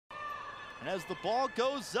And as the ball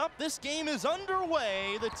goes up, this game is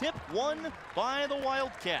underway. The tip won by the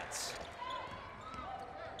Wildcats.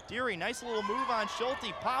 Deary, nice little move on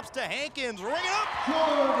Schulte, pops to Hankins, ring it up!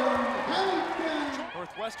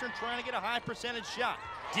 Northwestern trying to get a high percentage shot.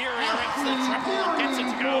 Deary rings the triple, gets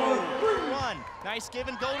it to go. Run, nice give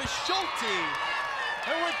and go to Schulte.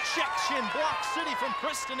 A rejection, block city from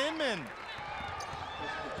Kristen Inman.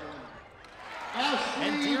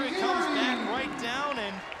 And Deary comes back right down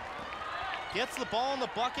and gets the ball in the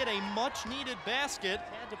bucket, a much-needed basket.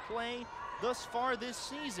 Had to play thus far this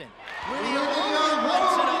season. Lydia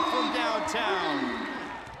lights it up from downtown.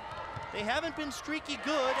 They haven't been streaky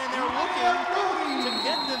good, and they're looking to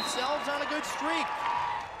get themselves on a good streak.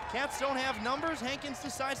 Cats don't have numbers. Hankins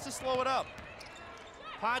decides to slow it up.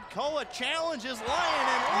 Podkoa challenges Lyon,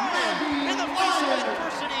 and Lyon, in the face of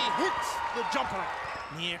adversity, hits the jumper.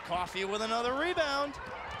 Nia Coffey with another rebound.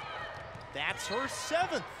 That's her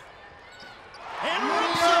 7th. And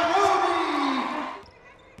rips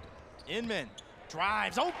it! Inman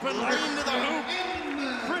drives, open lane to the hoop.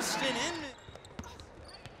 Kristen Inman.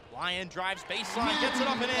 Lyon drives baseline, gets it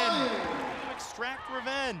up and in. To extract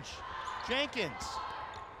revenge. Jenkins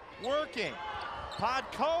working.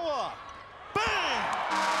 Podkoa. Bang!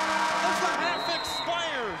 As the half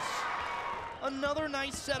expires. Another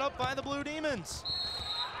nice setup by the Blue Demons.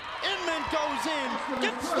 Inman goes in,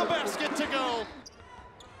 gets the basket to go.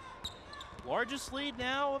 Largest lead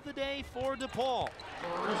now of the day for DePaul.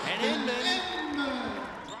 And Inman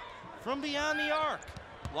from beyond the arc.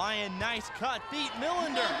 Lyon, nice cut, beat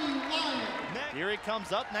Millender. Here he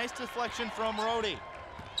comes up, nice deflection from Rhodey.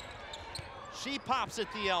 She pops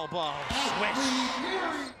at the elbow, swish.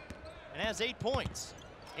 And has 8 points.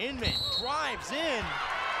 Inman drives in,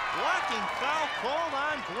 blocking foul called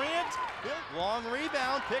on Grant. Long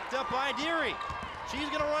rebound picked up by Deary. She's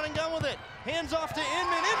gonna run and gun with it. Hands off to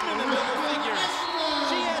Inman, Inman in double figures.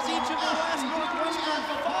 She has each of the last Northwestern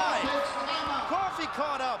 5. Coffey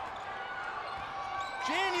caught up.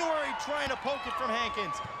 January trying to poke it from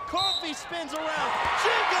Hankins. Coffey spins around. She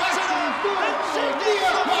gets it up, and she gets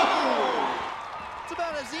the foul. It's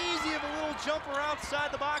about as easy of a little jumper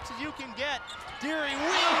outside the box as you can get. Deary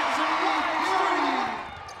weaves and walks.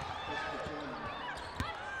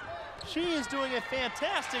 She is doing a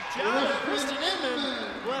fantastic job. Kristen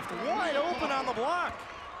Inman left wide open on the block.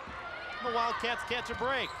 The Wildcats catch a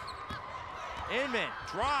break. Inman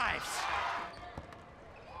drives.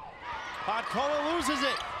 Podkoa loses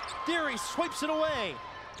it. Deary sweeps it away.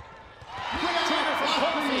 Quick trigger from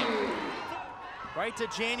Coffey. Right to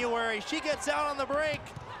January. She gets out on the break.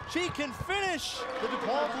 She can finish. The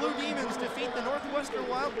DePaul Blue Demons defeat the Northwestern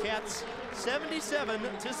Wildcats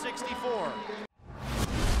 77-64.